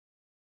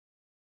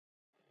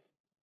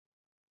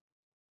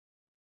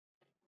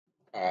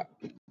Uh,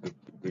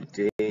 Good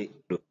day.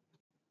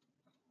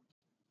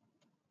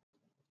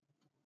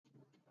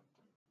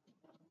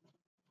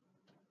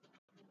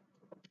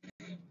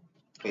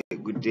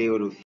 Good day,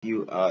 all of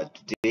you.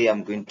 Today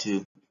I'm going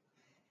to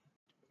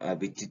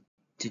be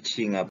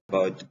teaching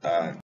about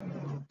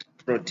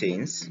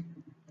proteins,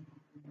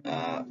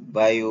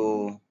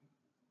 bio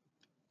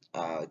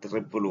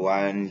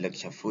 111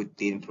 lecture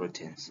 14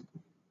 proteins.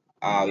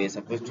 We're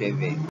supposed to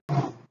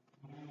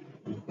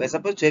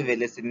have a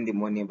lesson in the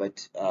morning,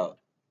 but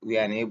we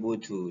are unable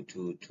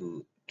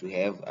to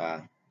have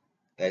a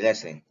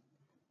lesson.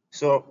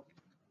 So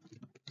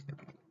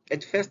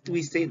at first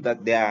we say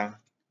that there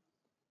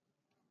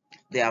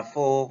are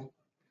four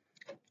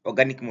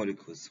organic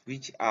molecules,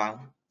 which are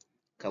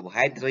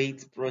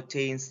carbohydrates,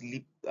 proteins,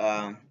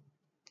 lipids,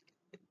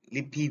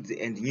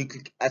 and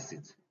nucleic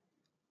acids.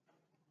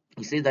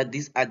 We say that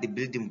these are the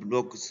building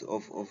blocks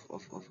of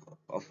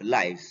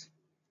lives.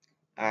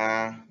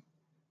 Uh,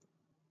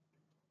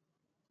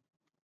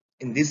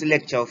 in this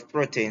lecture of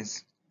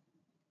proteins,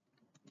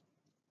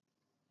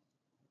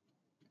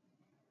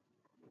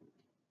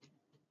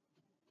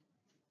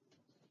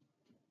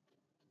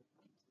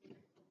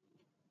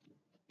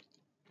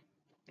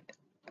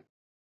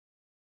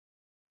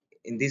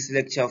 in this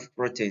lecture of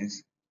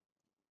proteins,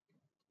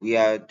 we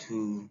are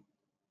to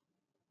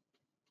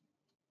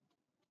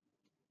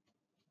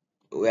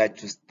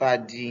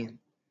study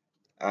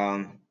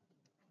um,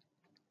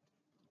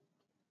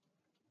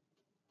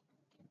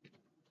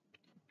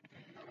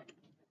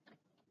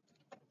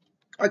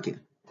 okay.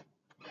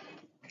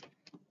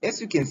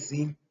 As you can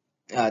see,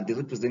 the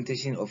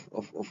representation of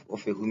a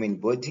human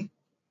body.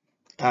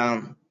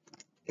 Um,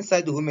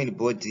 Inside the human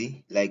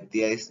body, like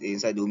there is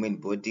inside the human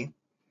body,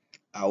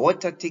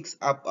 water takes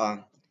up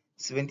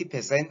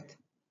 70%.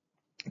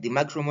 The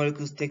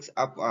macromolecules takes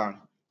up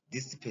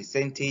this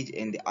percentage,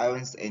 and the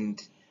ions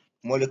and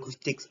molecules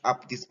takes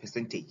up this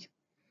percentage.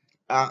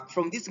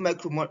 From these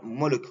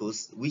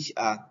macromolecules, which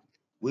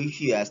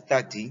we are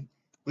studying,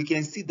 we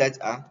can see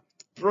that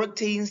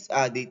proteins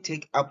they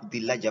take up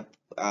the larger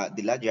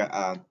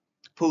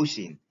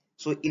portion.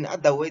 So in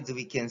other words,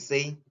 we can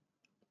say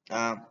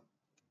uh,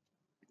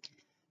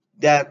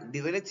 that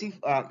the relative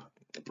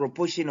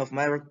proportion of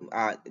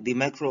the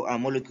macro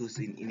molecules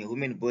in a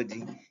human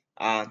body,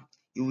 uh,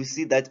 you will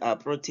see that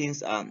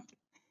proteins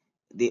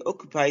they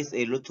occupies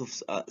a lot of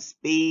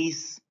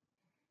space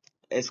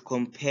as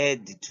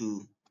compared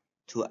to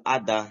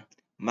other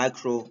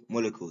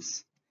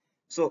macromolecules.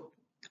 So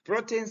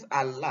proteins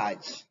are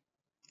large.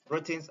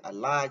 Proteins are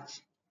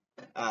large.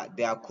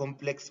 They are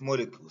complex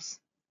molecules.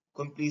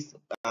 Complex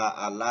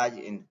are large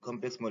and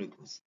complex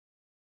molecules.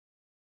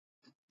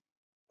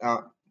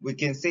 We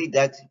can say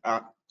that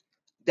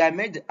they are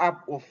made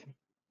up of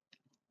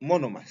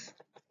monomers,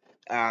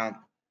 uh,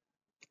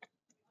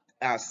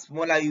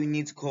 smaller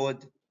units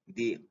called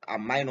the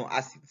amino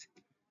acids.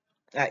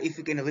 If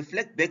you can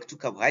reflect back to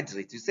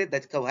carbohydrates, you said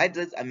that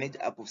carbohydrates are made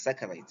up of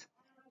saccharides,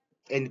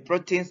 and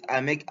proteins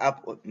are made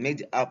up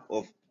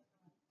of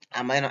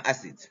amino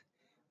acids,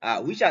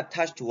 which are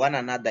attached to one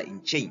another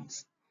in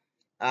chains.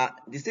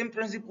 The same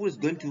principle is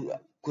going to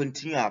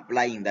continue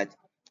applying. That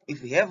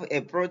if you have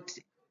a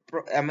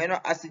amino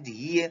acid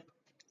here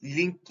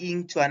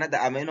linking to another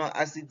amino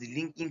acid,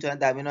 linking to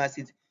another amino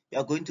acid, you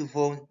are going to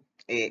form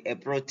a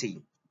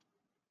protein.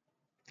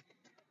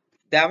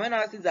 The amino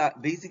acids are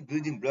basic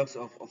building blocks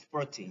of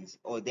proteins,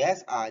 or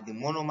theirs are the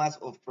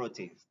monomers of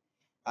proteins.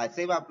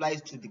 Same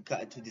applies to the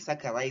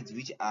saccharides,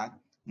 which are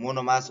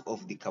monomers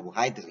of the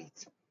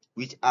carbohydrates,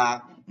 which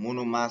are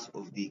monomers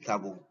of the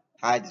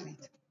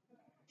carbohydrate.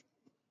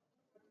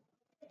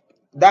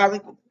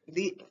 The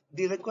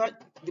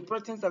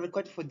proteins are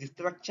required for the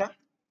structure,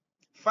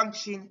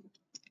 function,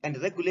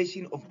 and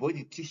regulation of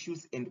body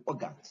tissues and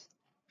organs.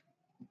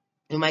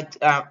 You might,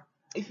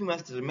 if you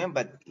might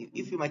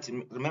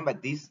remember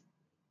this,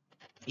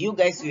 you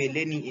guys were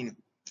learning in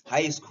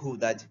high school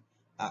that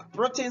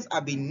proteins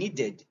are being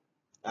needed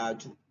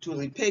to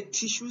repair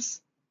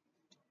tissues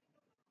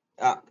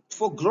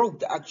for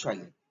growth,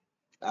 actually,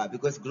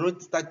 because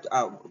growth starts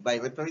by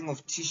repairing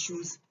of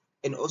tissues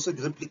and also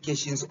the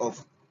replications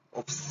of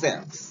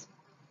cells.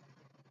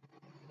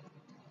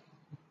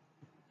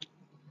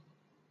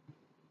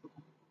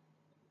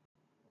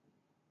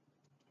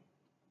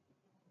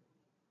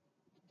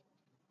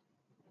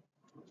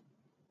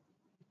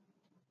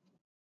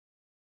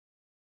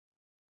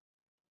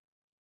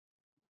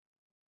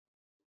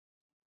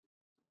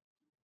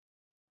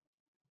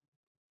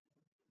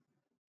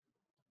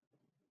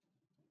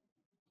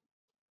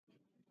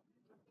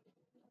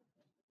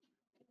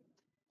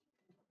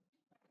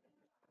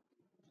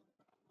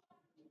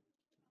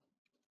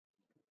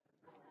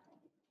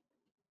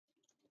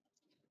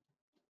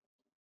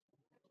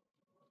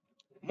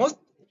 Most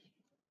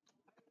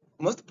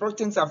most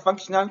proteins are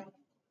functional,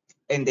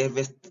 and they have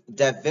a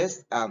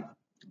diverse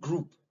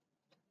group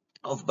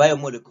of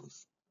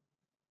biomolecules.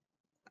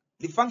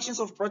 The functions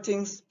of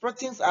proteins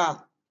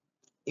are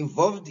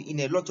involved in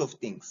a lot of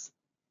things.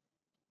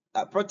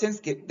 Proteins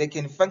they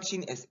can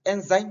function as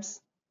enzymes,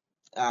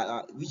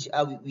 which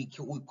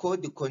we call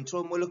the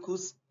control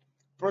molecules.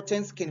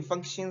 Proteins can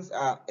function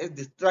as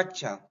the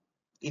structure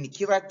in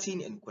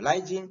keratin and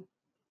collagen.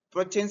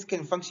 Proteins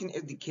can function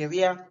as the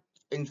carrier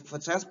and for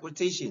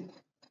transportation,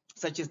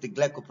 such as the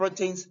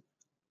glycoproteins.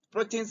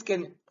 Proteins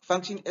can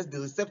function as the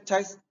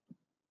receptors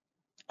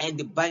and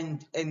the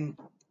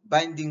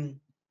binding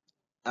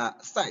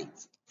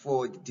sites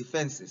for the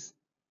defenses.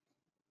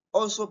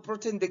 Also,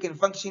 protein they can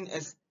function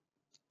as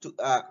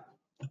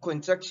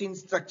contraction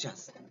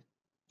structures.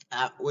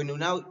 When you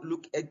now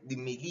look at the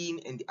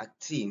myelin and the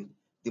actin,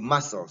 the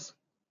muscles.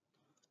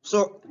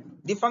 So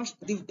the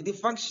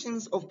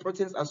functions of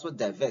proteins are so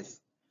diverse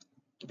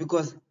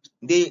because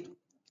they,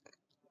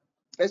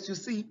 as you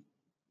see,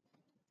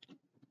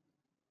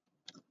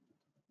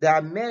 there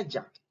are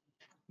major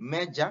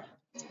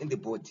in the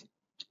body.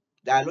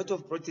 There are a lot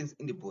of proteins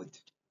in the body.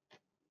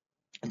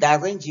 They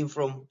are ranging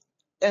from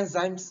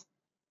enzymes,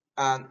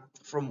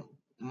 from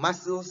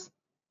muscles,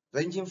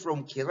 ranging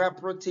from carrier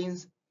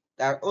proteins.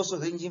 They are also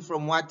ranging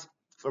from what?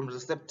 From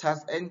receptors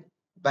and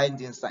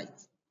binding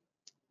sites.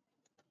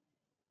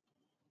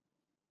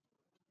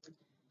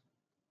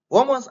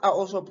 Hormones are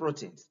also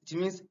proteins. It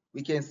means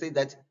we can say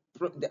that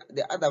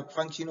the other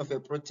function of a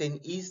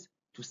protein is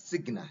to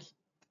signal.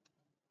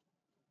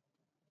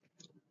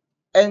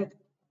 And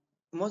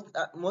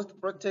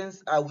most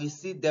proteins we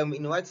see them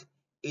in what?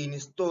 In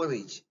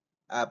storage.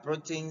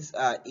 Proteins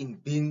are in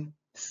bean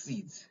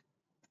seeds.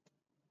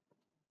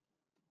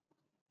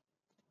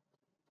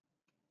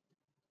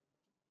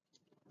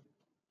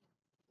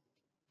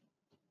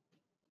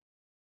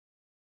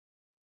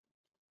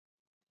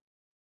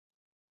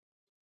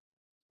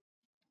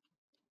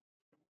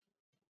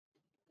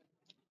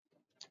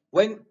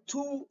 When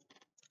two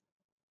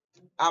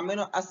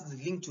amino acids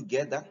link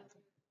together,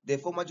 they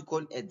form what you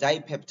call a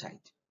dipeptide.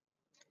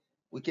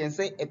 We can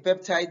say a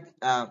peptide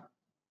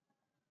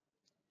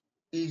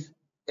is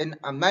an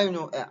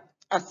amino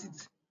acid.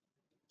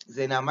 Is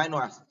an amino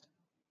acid.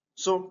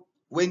 So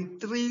when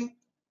three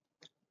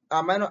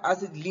amino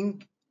acids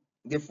link,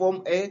 they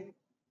form a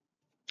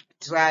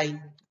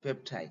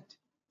tripeptide.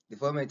 They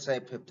form a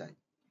tripeptide.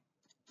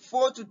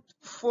 4 to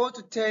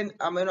 10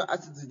 amino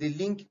acids they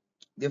link,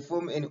 they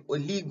form an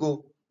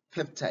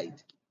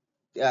oligopeptide.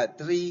 4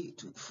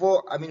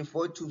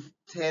 to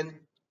 10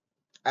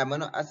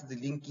 amino acids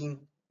linking,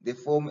 they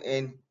form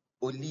an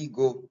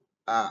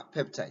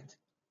oligopeptide.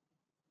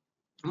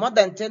 More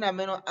than 10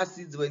 amino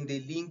acids, when they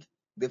link,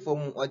 they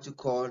form what you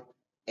call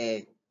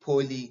a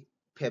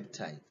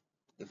polypeptide.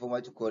 They form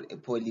what you call a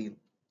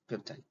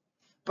polypeptide.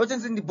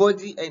 Proteins in the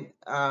body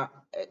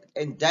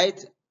and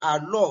diet are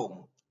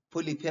long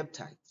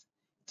polypeptides.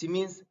 It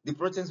means the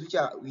proteins which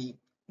we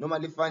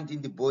normally find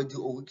in the body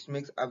or which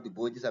makes up the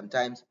body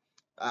sometimes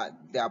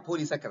they are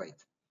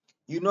polysaccharides.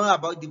 You know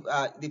about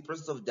the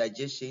process of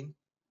digestion.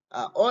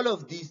 All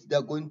of these they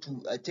are going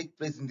to take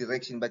place in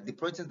direction, but the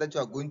proteins that you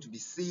are going to be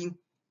seeing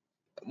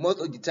most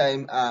of the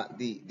time are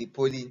the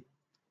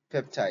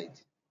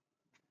polypeptide.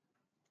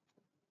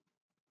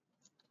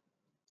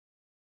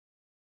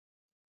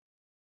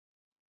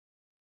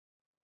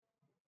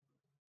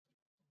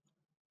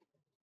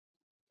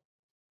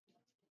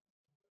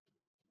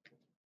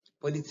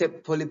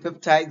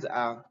 Polypeptides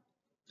are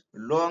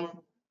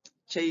long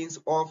chains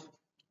of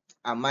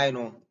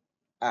amino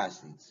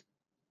acids.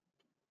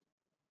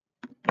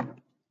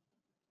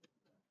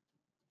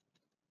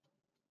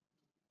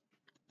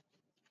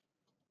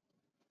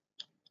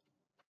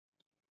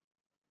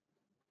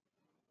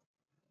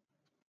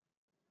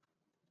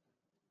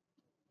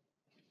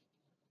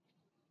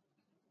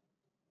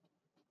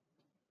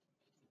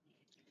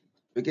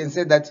 We can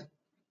say that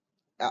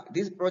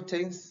these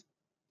proteins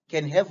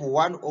can have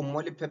one or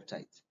more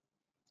peptides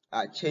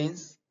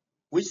chains,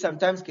 which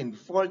sometimes can be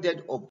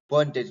folded or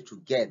bonded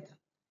together.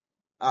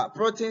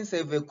 Proteins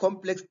have a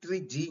complex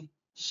 3D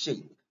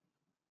shape.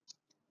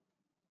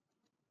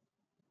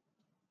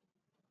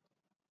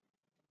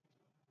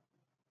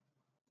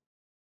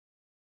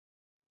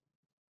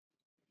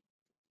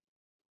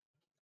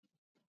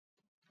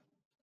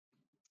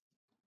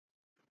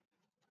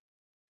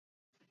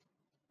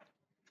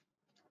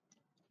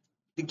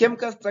 The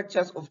chemical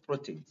structures of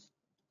proteins.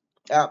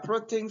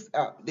 Proteins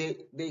they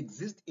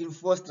exist in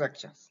 4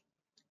 structures,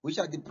 which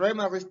are the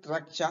primary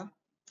structure,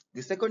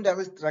 the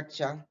secondary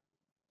structure,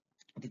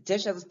 the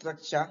tertiary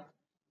structure,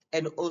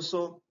 and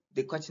also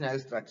the quaternary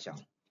structure.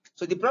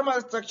 So the primary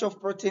structure of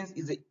proteins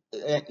is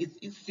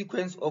its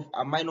sequence of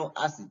amino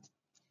acids.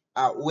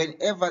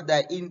 Whenever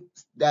they're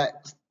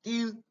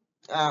still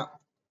uh,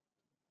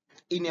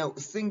 in a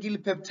single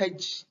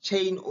peptide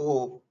chain,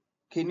 or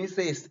can we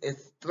say a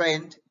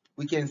strand,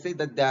 we can say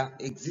that they're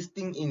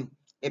existing in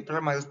a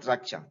primary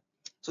structure.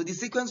 So the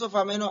sequence of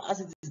amino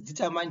acids is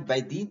determined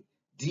by the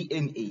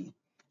DNA.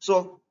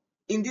 So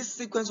in this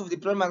sequence of the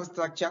primary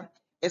structure,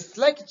 a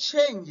slight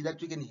change that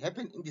can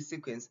happen in the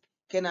sequence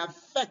can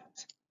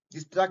affect the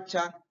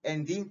structure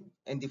and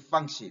the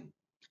function.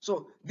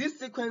 So this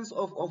sequence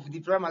of the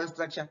primary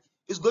structure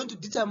is going to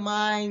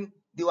determine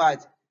the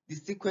what? The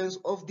sequence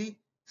of the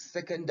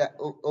second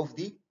of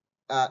the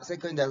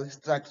secondary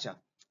structure,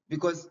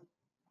 because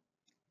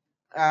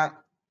uh,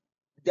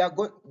 they are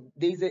going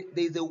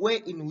there's a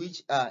way in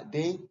which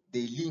they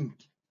link.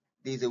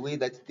 There's a way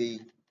that they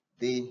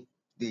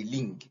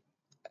link,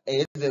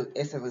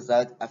 as a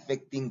result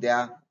affecting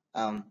their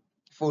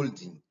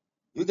folding.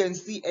 You can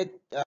see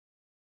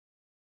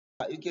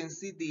you can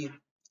see the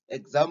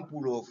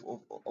example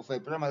of a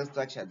primary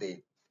structure there.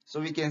 So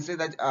we can say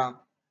that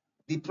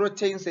the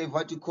proteins have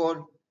what you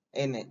call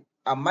an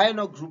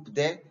amino group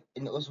there,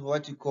 and also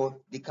what you call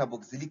the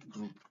carboxylic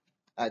group.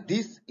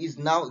 This is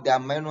now the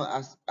amino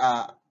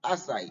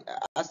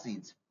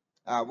acids,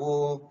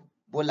 bo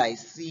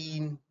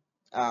lysine,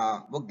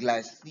 bo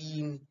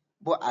glycine,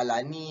 bo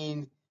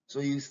alanine. So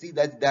you see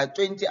that there are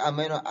 20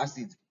 amino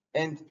acids,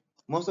 and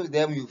most of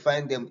them you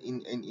find them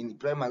in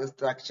primary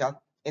structure.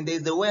 And there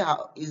is a way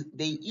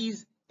there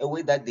is a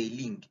way that they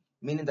link,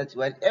 meaning that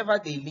whatever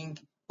they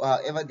link,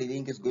 however they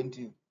link is going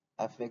to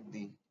affect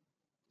the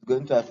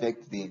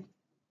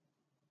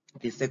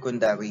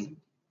secondary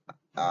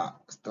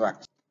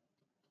structure.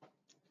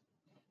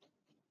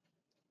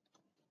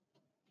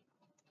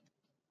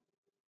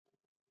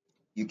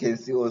 You can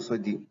see also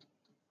the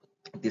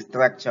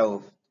structure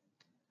of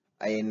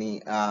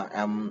any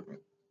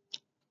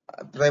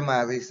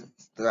primary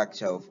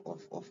structure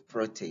of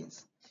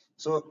proteins.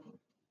 So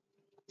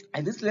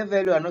at this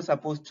level, you are not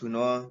supposed to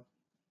know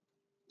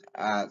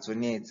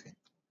zonete,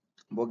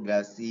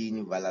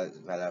 glycine,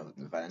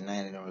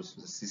 valine, and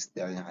also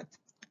cysteine.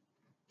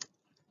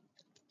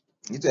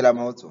 It's a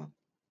lot.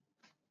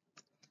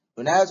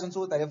 Una tshwanetse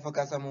go tla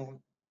focus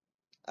mo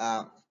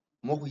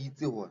go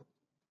itse gore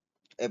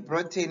a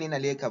protein in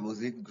a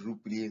carboxylic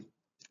group le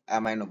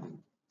amino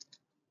group.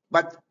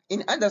 But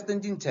in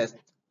understanding test,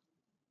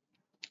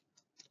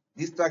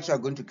 this structure are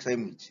going to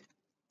claim it.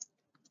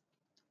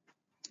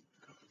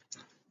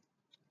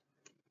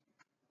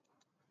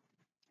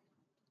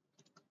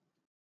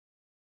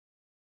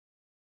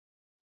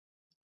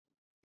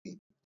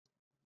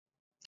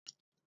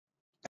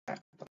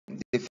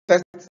 The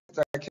first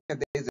structure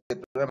there is a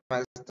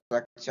primary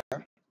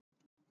structure,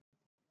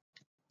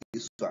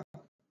 this one.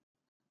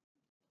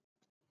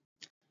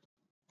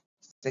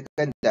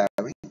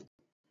 Secondary,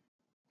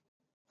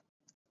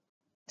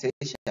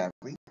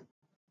 tertiary,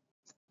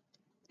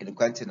 and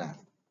quaternary.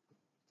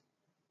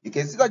 You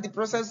can see that the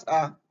process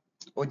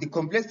or the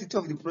complexity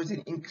of the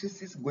protein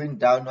increases going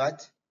downward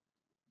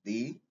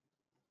the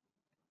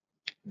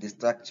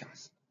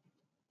structures.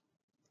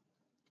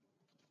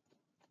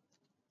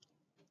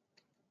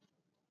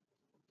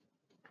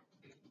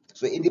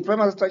 So in the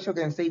primary structure, you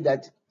can say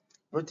that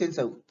proteins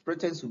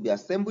will be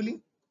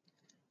assembly.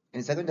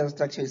 In secondary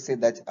structure, you say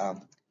that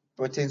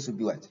proteins will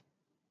be what?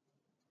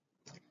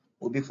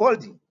 Will be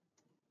folding.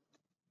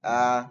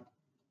 In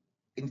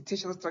the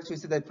tertiary structure, you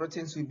say that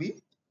proteins will be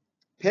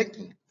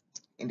packing.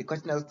 In the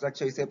quaternary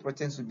structure, you say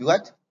proteins will be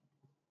what?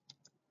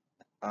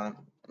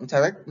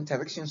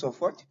 Interactions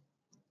of what?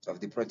 Of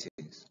the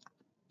proteins.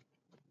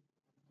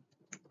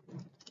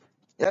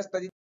 Let's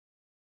study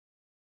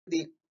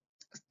the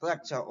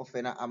structure of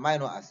an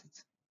amino acid.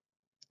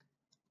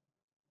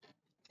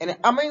 An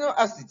amino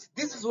acid,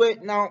 this is where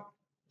now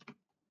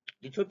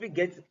the topic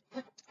gets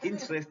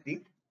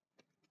interesting.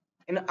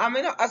 In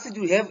amino acid,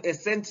 we have a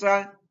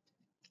central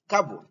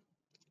carbon.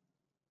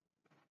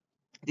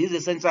 This is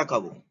a central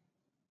carbon.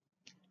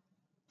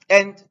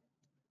 And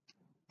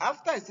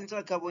after a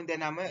central carbon, then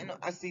amino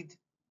acid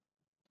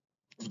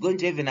is going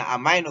to have an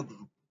amino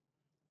group.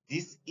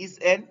 This is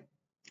an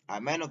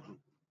amino group.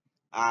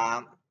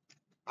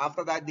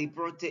 After that, the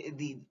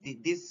protein,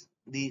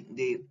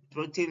 the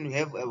protein will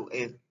have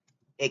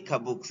a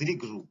carboxylic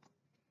group.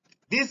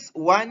 This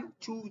 1,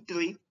 2,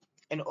 3,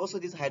 and also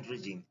this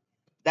hydrogen,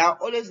 they are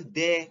always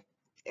there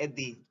at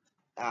the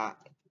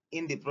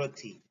in the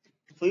protein.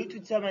 For you to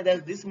tell me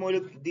that this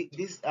molecule,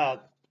 this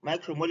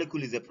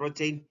micromolecule is a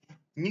protein,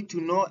 you need to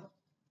know,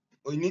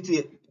 or you need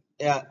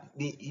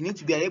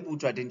to be able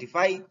to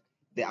identify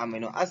the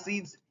amino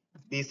acids,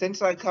 the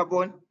central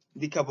carbon,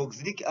 the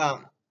carboxylic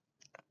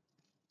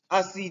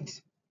acid,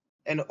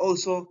 and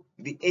also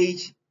the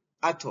H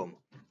atom.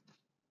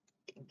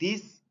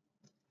 This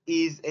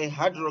is a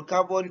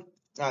hydrocarbon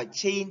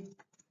chain.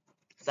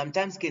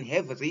 Sometimes can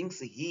have rings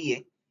here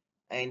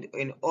and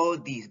all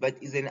these,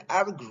 but is an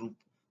R group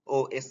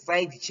or a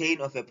side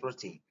chain of a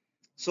protein.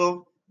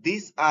 So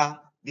these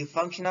are the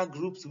functional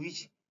groups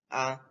which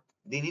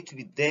they need to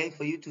be there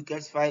for you to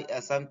classify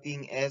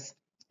something as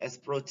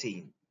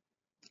protein.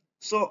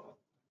 So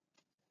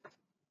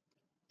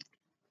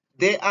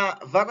there are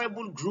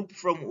variable group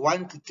from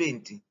 1 to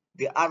 20,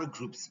 the R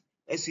groups.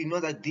 As you know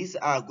that these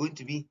are going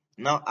to be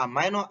now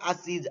amino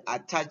acids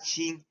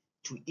attaching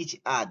to each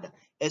other.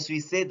 As we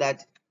say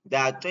that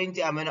there are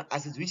 20 amino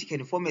acids which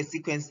can form a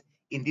sequence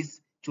in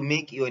this to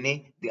make your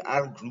name the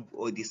R group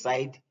or the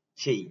side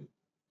chain.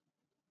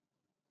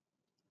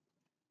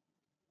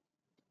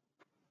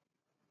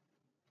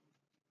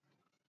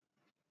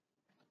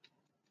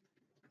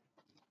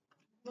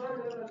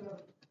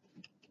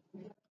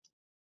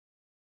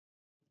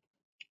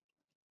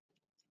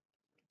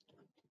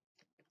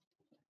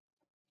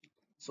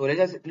 So let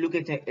us look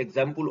at an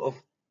example of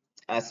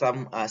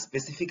some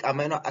specific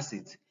amino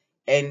acids,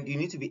 and you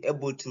need to be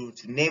able to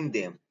name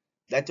them.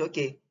 That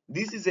okay,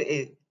 this is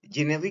a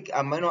generic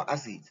amino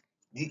acid.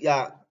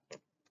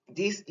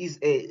 This is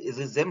a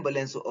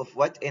resemblance of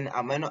what an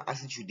amino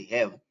acid should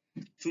have.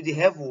 Should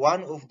have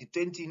one of the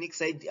 20 unique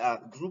side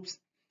groups,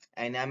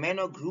 an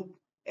amino group,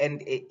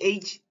 and a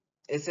H,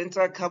 a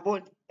central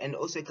carbon, and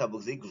also a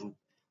carboxylic group.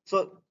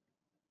 So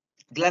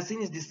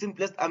glycine is the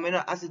simplest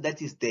amino acid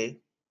that is there,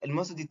 and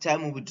most of the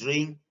time we'll be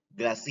drawing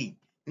glycine.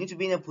 You need to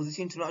be in a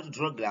position to know how to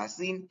draw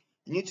glycine.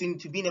 You need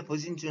to be in a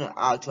position to know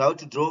how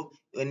to draw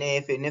an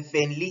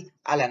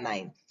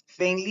phenylalanine.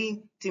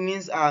 Phenyl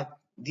means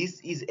this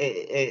is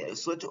a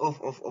sort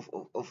of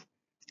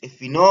a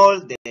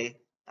phenol there,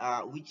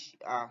 which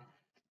I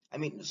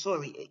mean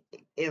sorry,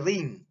 a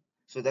ring.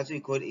 So that's what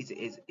we call it,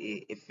 is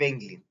a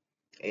phenyl,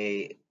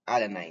 a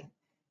alanine.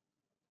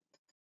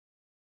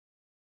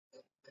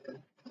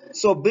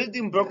 So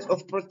building blocks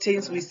of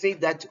proteins, we say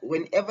that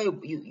whenever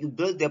you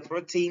build the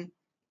protein,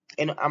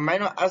 an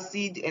amino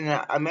acid and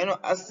an amino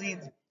acid,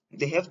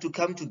 they have to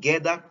come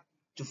together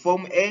to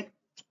form a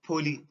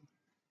polypeptide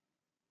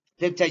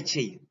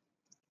chain.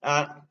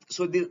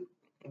 So the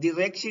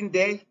reaction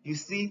there you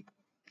see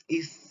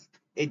is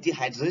a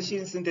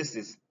dehydration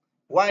synthesis.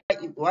 Why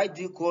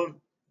do you call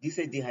this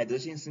a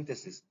dehydration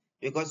synthesis?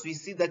 Because we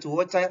see that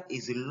water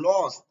is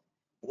lost.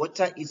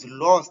 Water is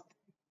lost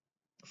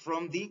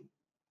from the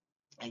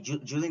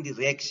during the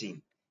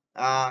reaction.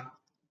 Uh,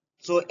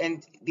 so,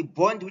 and the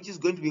bond which is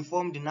going to be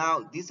formed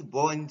now, this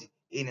bond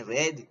in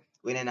red,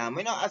 when an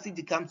amino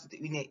acid comes to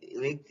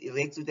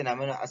reacts with an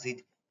amino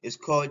acid, is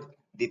called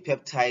the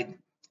peptide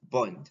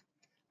bond.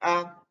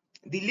 The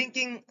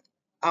linking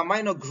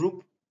amino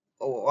group,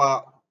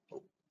 or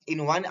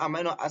in one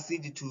amino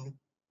acid to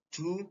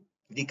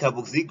the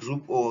carboxylic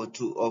group, or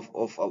to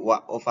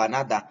of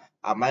another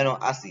amino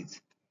acid,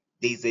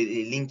 there is a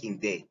linking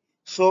there.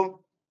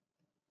 So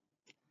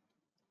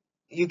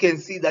you can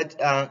see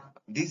that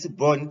this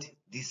bond,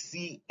 the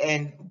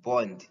CN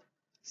bond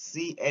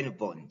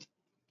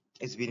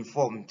has been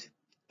formed,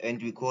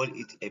 and we call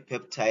it a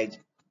peptide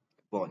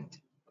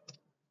bond.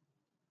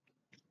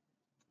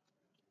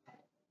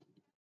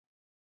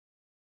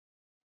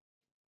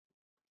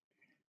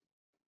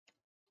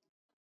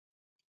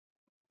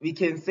 We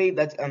can say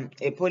that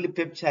a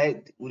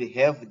polypeptide will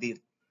have the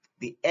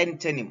N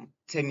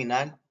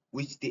terminal,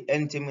 which the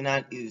N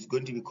terminal is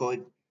going to be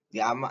called the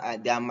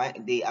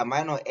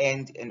amino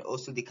end, and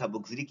also the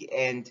carboxylic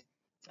end,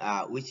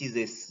 which is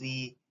a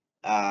C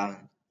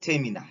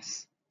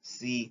terminus.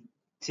 C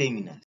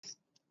terminus.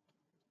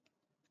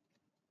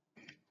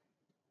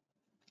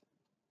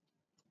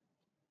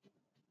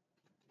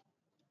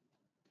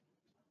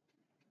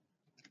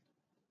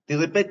 The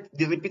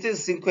repeated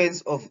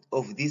sequence of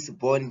this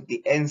bond,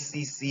 the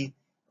NCC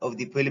of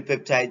the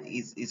polypeptide,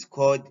 is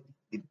called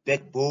the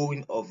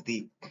backbone of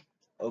the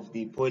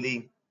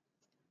polypeptide.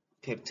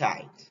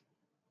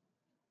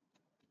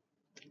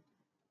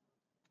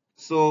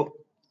 So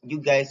you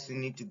guys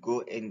need to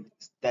go and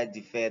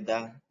study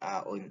further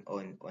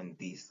on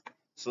this.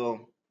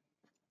 So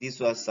this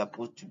was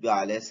supposed to be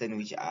our lesson,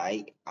 which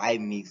I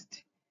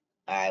missed.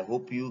 I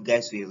hope you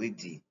guys were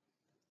ready.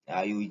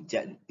 You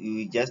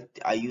just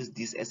use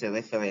this as a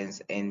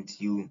reference, and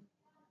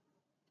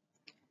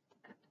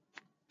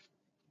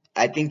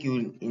I think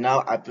you now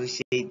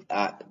appreciate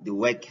the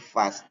work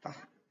faster.